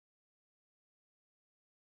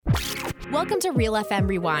Welcome to Real FM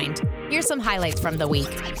Rewind. Here's some highlights from the week.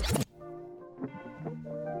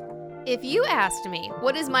 If you asked me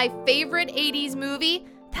what is my favorite 80s movie,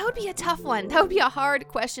 that would be a tough one. That would be a hard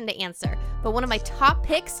question to answer. But one of my top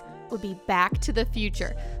picks would be Back to the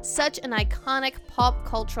Future. Such an iconic pop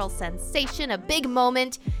cultural sensation, a big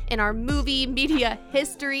moment in our movie media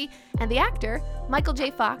history. And the actor, Michael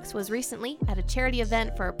J. Fox, was recently at a charity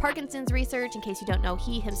event for Parkinson's research. In case you don't know,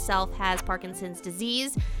 he himself has Parkinson's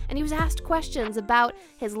disease. And he was asked questions about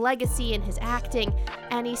his legacy and his acting.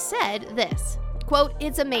 And he said this, quote,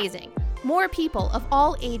 "It's amazing. More people of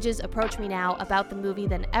all ages approach me now about the movie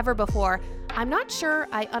than ever before. I'm not sure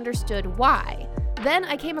I understood why. Then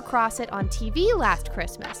I came across it on TV last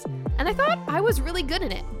Christmas, and I thought I was really good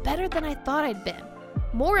in it, better than I thought I'd been.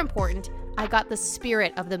 More important, I got the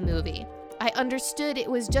spirit of the movie. I understood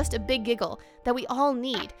it was just a big giggle that we all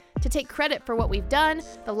need to take credit for what we've done,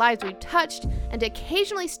 the lives we've touched, and to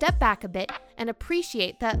occasionally step back a bit and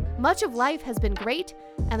appreciate that much of life has been great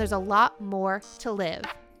and there's a lot more to live."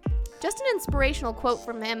 Just an inspirational quote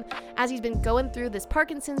from him as he's been going through this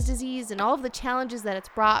Parkinson's disease and all of the challenges that it's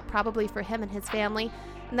brought probably for him and his family,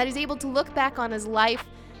 and that he's able to look back on his life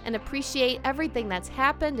and appreciate everything that's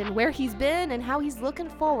happened and where he's been and how he's looking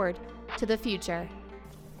forward to the future.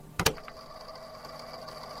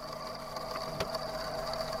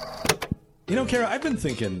 You know, Kara, I've been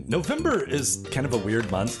thinking November is kind of a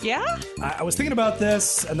weird month. Yeah? I was thinking about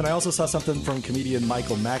this, and then I also saw something from comedian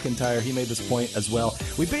Michael McIntyre. He made this point as well.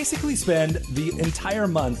 We basically spend the entire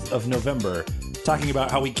month of November talking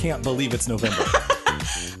about how we can't believe it's November.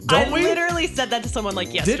 Don't we? I literally said that to someone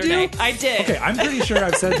like yesterday. Did you? I did. Okay, I'm pretty sure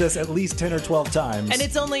I've said this at least 10 or 12 times. And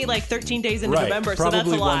it's only like 13 days into right, November, so that's a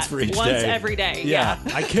probably lot. once for each once day. every day. Yeah.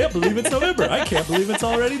 I can't believe it's November. I can't believe it's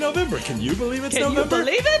already November. Can you believe it's November? Can you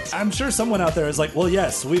believe it? I'm sure someone out there is like, well,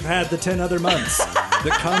 yes, we've had the 10 other months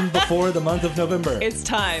that come before the month of November. It's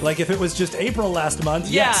time. Like if it was just April last month,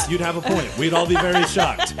 Yeah. yes, you'd have a point. We'd all be very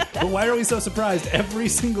shocked. But why are we so surprised every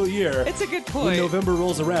single year? It's a good When point. November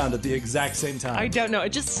rolls around at the exact same time. I don't know. It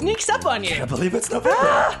just sneaks up on you. Can't believe it's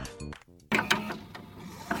November.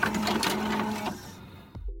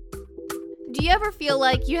 Do you ever feel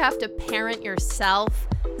like you have to parent yourself?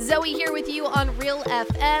 Zoe here with you on Real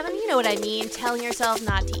FM, and you know what I mean, telling yourself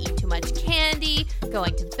not to eat too much candy,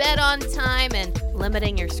 going to bed on time, and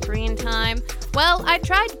limiting your screen time. Well, I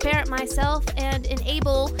tried to parent myself and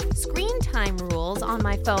enable screen time rules on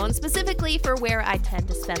my phone, specifically for where I tend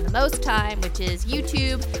to spend the most time, which is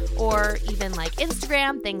YouTube or even like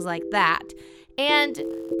Instagram, things like that. And,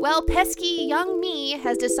 well, pesky young me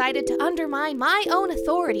has decided to undermine my own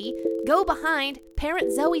authority, go behind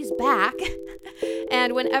parent Zoe's back,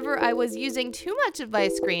 and whenever I was using too much of my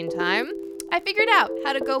screen time, I figured out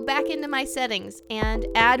how to go back into my settings and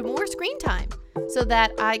add more screen time so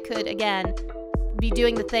that I could, again, be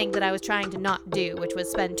doing the thing that I was trying to not do, which was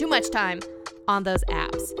spend too much time on those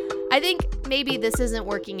apps. I think maybe this isn't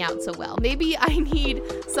working out so well. Maybe I need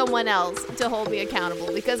someone else to hold me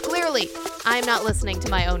accountable because clearly I'm not listening to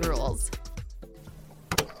my own rules.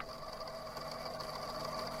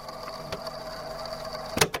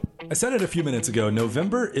 I said it a few minutes ago,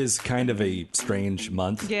 November is kind of a strange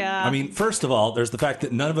month. Yeah. I mean, first of all, there's the fact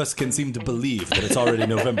that none of us can seem to believe that it's already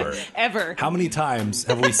November. Ever. How many times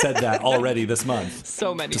have we said that already this month?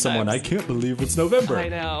 So many to someone, times. I can't believe it's November. I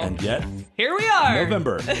know. And yet, Here we are.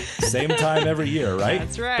 November. Same time every year, right?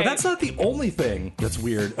 That's right. But that's not the only thing that's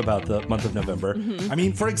weird about the month of November. Mm-hmm. I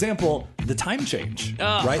mean, for example, the time change,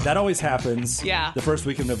 right? That always happens Yeah. the first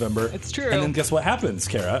week of November. It's true. And then guess what happens,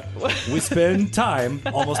 Kara? We spend time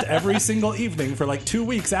almost every single evening for like 2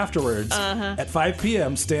 weeks afterwards at 5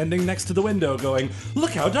 p.m. standing next to the window going,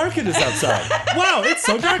 look how dark it is outside. Wow, it's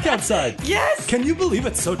so dark outside. Yes. Can you believe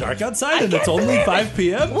it's so dark outside and can't it's only believe 5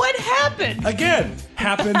 p.m.? What happened? Again,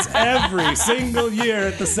 happens every single year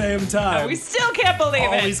at the same time. We still can't believe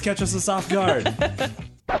Always it. catch us off guard.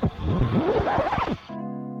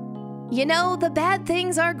 You know, the bad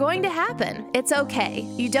things are going to happen. It's okay.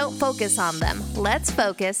 You don't focus on them. Let's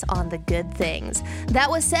focus on the good things. That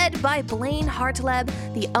was said by Blaine Hartleb,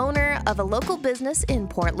 the owner of a local business in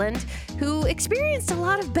Portland, who experienced a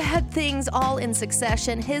lot of bad things all in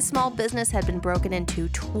succession. His small business had been broken into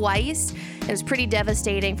twice. It was pretty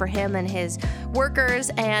devastating for him and his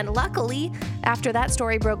workers, and luckily, after that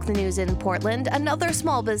story broke the news in Portland, another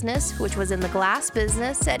small business, which was in the glass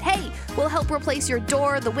business, said, hey, we'll help replace your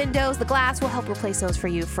door, the windows, the glass, we'll help replace those for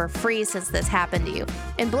you for free since this happened to you.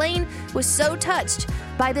 And Blaine was so touched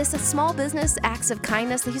by this small business acts of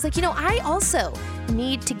kindness that he's like, I also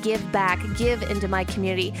need to give back, give into my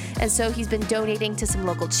community. And so he's been donating to some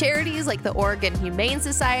local charities like the Oregon Humane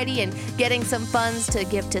Society and getting some funds to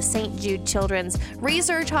give to St. Jude Children's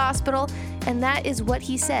Research Hospital. And that is what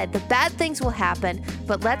he said. The bad things will happen,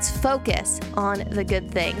 but let's focus on the good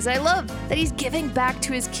things. And I love that he's giving back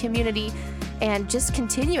to his community and just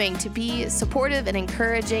continuing to be supportive and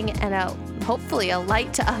encouraging and hopefully a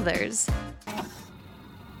light to others.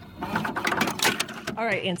 All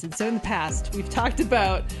right, Ansen. So in the past, we've talked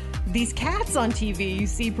about these cats on TV you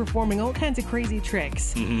see performing all kinds of crazy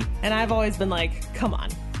tricks. Mm-hmm. And I've always been like, come on,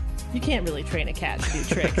 you can't really train a cat to do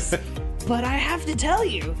tricks. But I have to tell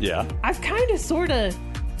you, I've kind of sort of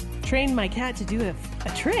trained my cat to do a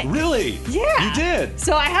trick. Really? Yeah. You did?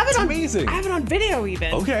 So I have it amazing. I have it on video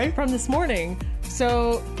even. Okay. From this morning.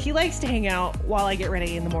 So he likes to hang out while I get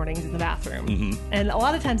ready in the mornings in the bathroom. Mm-hmm. And a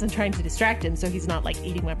lot of times I'm trying to distract him so he's not like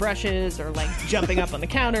eating my brushes or like jumping up on the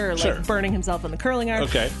counter or like burning himself on the curling iron.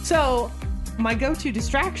 Okay. So my go-to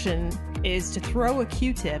distraction is to throw a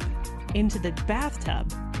Q-tip into the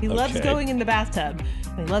bathtub. He loves going in the bathtub,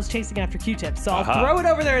 and he loves chasing after Q-tips. So I'll throw it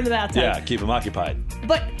over there in the bathtub. Yeah, keep him occupied.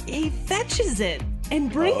 But he fetches it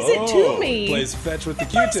and brings it to me. Plays fetch with the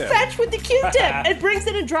Q-tip. Plays fetch with the Q-tip. And brings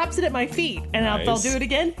it and drops it at my feet. And I'll do it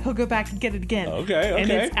again. He'll go back and get it again. Okay. And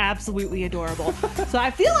it's absolutely adorable. So I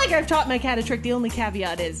feel like I've taught my cat a trick. The only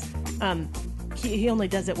caveat is he only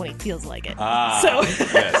does it when he feels like it.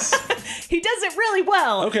 Yes. He does it really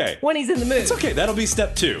well when he's in the mood. It's okay. That'll be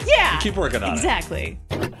step 2. Yeah. You keep working on it. Exactly.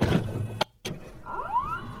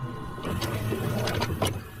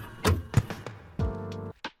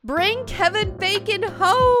 Bring Kevin Bacon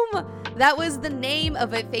home! That was the name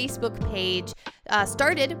of a Facebook page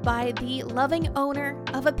started by the loving owner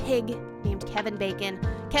of a pig named Kevin Bacon.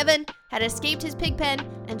 Kevin had escaped his pig pen,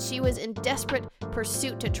 and she was in desperate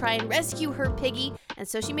pursuit to try and rescue her piggy, and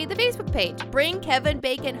so she made the Facebook page, Bring Kevin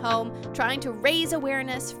Bacon Home, trying to raise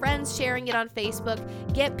awareness, friends sharing it on Facebook,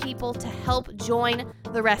 get people to help join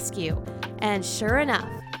the rescue. And sure enough,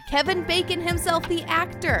 Kevin Bacon himself, the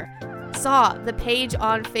actor, saw the page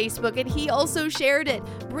on Facebook, and he also shared it,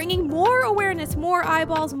 bringing more awareness, more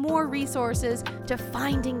eyeballs, more resources to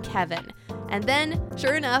finding Kevin. And then,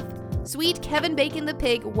 sure enough, sweet Kevin Bacon the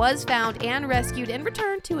pig was found and rescued and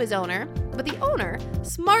returned to his owner. But the owner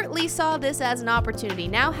smartly saw this as an opportunity.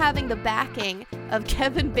 Now having the backing of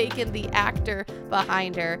Kevin Bacon, the actor,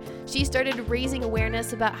 behind her, she started raising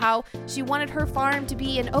awareness about how she wanted her farm to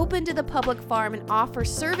be an open to the public farm and offer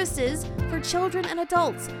services for children and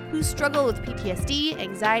adults who struggle with PTSD,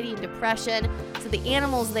 anxiety, and depression. So the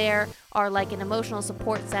animals there are like an emotional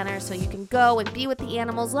support center, so you can go and be with the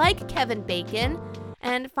animals like Kevin Bacon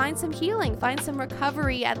and find some healing, find some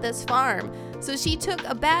recovery at this farm. So she took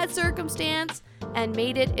a bad circumstance and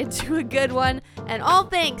made it into a good one, and all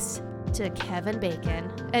thanks to Kevin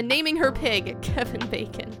Bacon, and naming her pig Kevin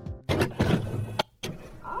Bacon.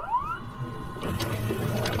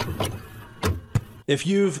 If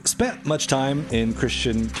you've spent much time in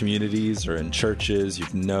Christian communities or in churches,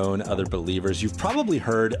 you've known other believers, you've probably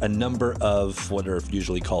heard a number of what are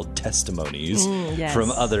usually called testimonies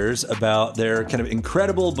from others about their kind of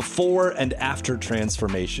incredible before and after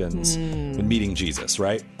transformations in meeting Jesus,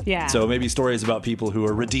 right? Yeah. So maybe stories about people who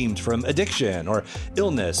are redeemed from addiction or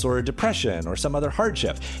illness or depression or some other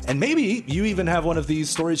hardship. And maybe you even have one of these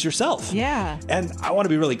stories yourself. Yeah. And I want to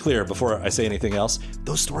be really clear before I say anything else.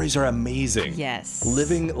 Those stories are amazing. Yes.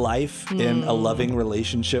 Living life in a loving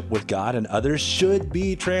relationship with God and others should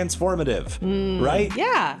be transformative, right?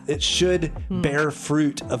 Yeah. It should bear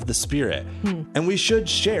fruit of the Spirit. And we should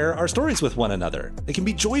share our stories with one another. It can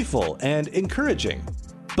be joyful and encouraging.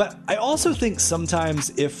 But I also think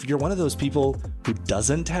sometimes if you're one of those people who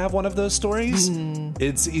doesn't have one of those stories,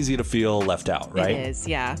 it's easy to feel left out, right? It is,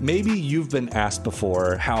 yeah. Maybe you've been asked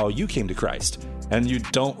before how you came to Christ and you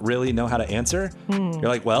don't really know how to answer. You're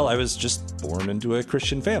like, well, I was just born into a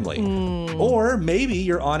Christian family. Or maybe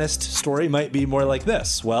your honest story might be more like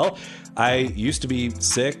this. Well, I used to be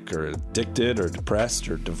sick or addicted or depressed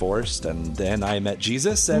or divorced, and then I met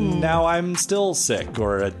Jesus, and now I'm still sick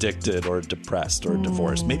or addicted or depressed or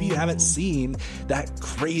divorced. Maybe you haven't seen that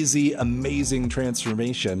crazy, amazing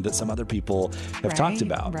transformation that some other people have talked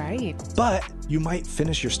about. Right. But you might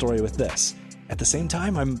finish your story with this. At the same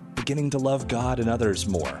time, I'm beginning to love God and others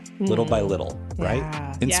more, little by little,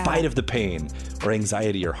 right? In spite of the pain or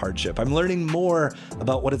anxiety or hardship, I'm learning more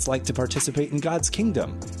about what it's like to participate in God's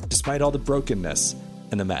kingdom, despite all the brokenness.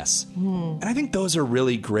 and a mess. And I think those are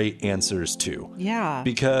really great answers too. Yeah.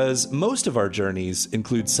 Because most of our journeys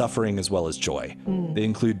include suffering as well as joy. They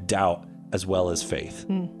include doubt as well as faith.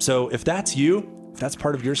 So if that's you, if that's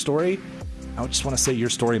part of your story, I just want to say your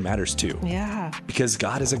story matters too. Yeah. Because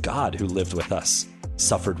God is a God who lived with us,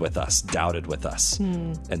 suffered with us, doubted with us,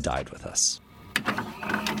 and died with us.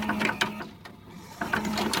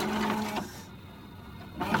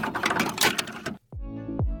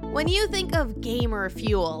 When you think of gamer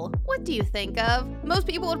fuel, what do you think of? Most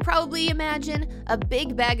people would probably imagine a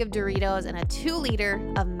big bag of Doritos and a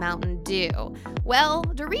 2-liter of Mountain Dew. Well,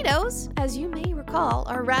 Doritos, as you may recall,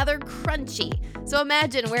 are rather crunchy. So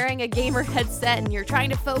imagine wearing a gamer headset and you're trying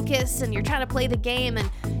to focus and you're trying to play the game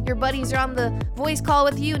and your buddies are on the voice call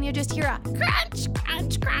with you and you just hear a crunch,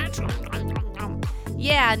 crunch, crunch.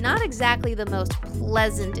 Yeah, not exactly the most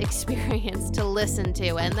pleasant experience to listen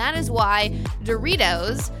to, and that is why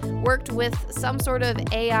Doritos worked with some sort of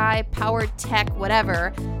AI-powered tech,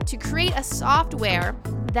 whatever, to create a software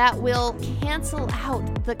that will cancel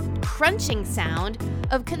out the crunching sound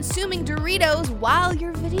of consuming Doritos while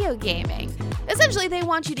you're video gaming. Essentially, they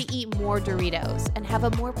want you to eat more Doritos and have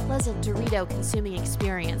a more pleasant Dorito consuming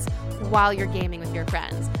experience while you're gaming with your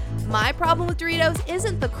friends. My problem with Doritos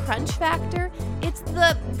isn't the crunch factor, it's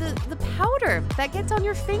the powder that gets on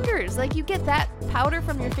your fingers. Like, you get that powder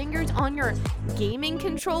from your fingers on your gaming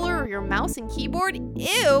controller or your mouse and keyboard.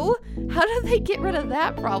 Ew! How do they get rid of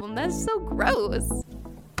that problem? That's so gross.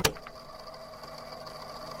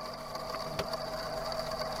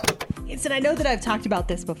 And I know that I've talked about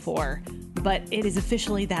this before, but it is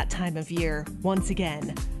officially that time of year, once again,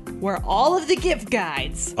 where all of the gift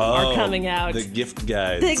guides are coming out. The gift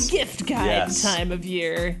guides. The gift guide time of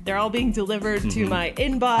year. They're all being delivered to my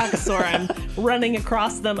inbox, or I'm running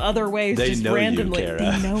across them other ways just randomly. You,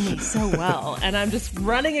 Kara. They know me so well. And I'm just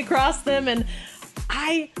running across them, and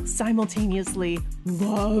I simultaneously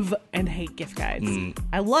love and hate gift guides.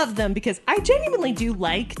 I love them because I genuinely do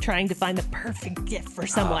like trying to find the perfect gift for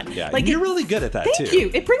someone. Yeah, like, you're really good at that too. Thank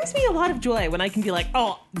you. It brings me a lot of joy when I can be like,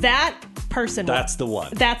 oh, that person. That's the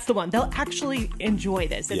one. That's the one. They'll actually enjoy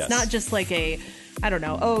this. It's not just like a, I don't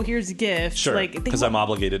know, oh, here's a gift. Sure, because I'm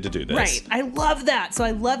obligated to do this. Right. I love that. So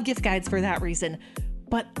I love gift guides for that reason.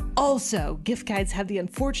 But also, gift guides have the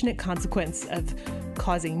unfortunate consequence of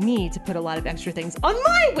causing me to put a lot of extra things on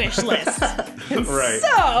my wish list. Right.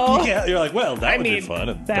 So you're like, well, that would be fun.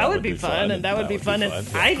 And that would be fun, and that would be fun, and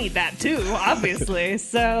I need that too, obviously.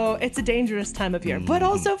 So it's a dangerous time of year, but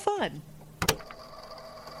also fun.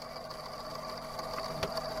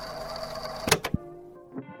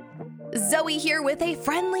 Zoe here with a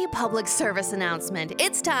friendly public service announcement.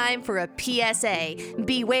 It's time for a PSA.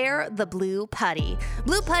 Beware the blue putty.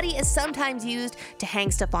 Blue putty is sometimes used to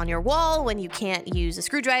hang stuff on your wall when you can't use a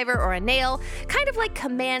screwdriver or a nail. Kind of like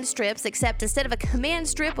command strips, except instead of a command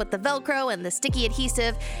strip with the Velcro and the sticky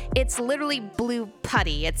adhesive, it's literally blue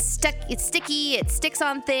putty. It's sticky, it sticks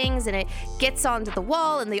on things, and it gets onto the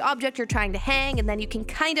wall and the object you're trying to hang, and then you can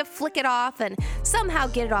kind of flick it off and somehow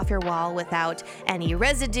get it off your wall without any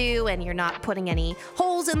residue, and you're not putting any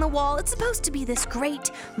holes in the wall. It's supposed to be this great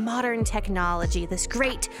modern technology, this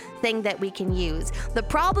great thing that we can use. The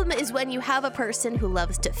problem is when you have a person who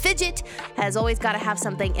loves to fidget, has always got to have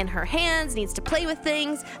something in her hands, needs to play with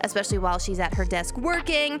things, especially while she's at her desk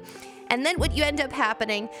working. And then what you end up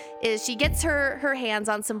happening is she gets her hands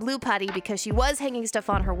on some blue putty because she was hanging stuff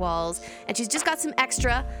on her walls, and she's just got some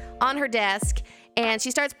extra on her desk, and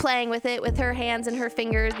she starts playing with it with her hands and her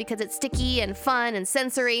fingers because it's sticky and fun and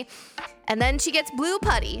sensory. And then she gets blue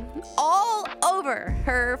putty all over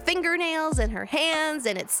her fingernails and her hands,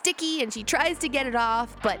 and it's sticky, and she tries to get it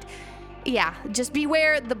off, but yeah, just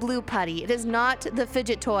beware the blue putty. It is not the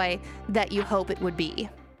fidget toy that you hope it would be.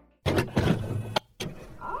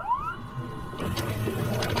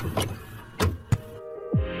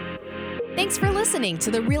 Thanks for listening to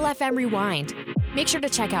the Real FM Rewind. Make sure to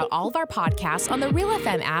check out all of our podcasts on the Real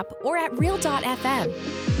FM app or at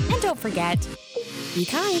Real.fm. And don't forget, be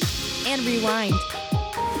kind and rewind.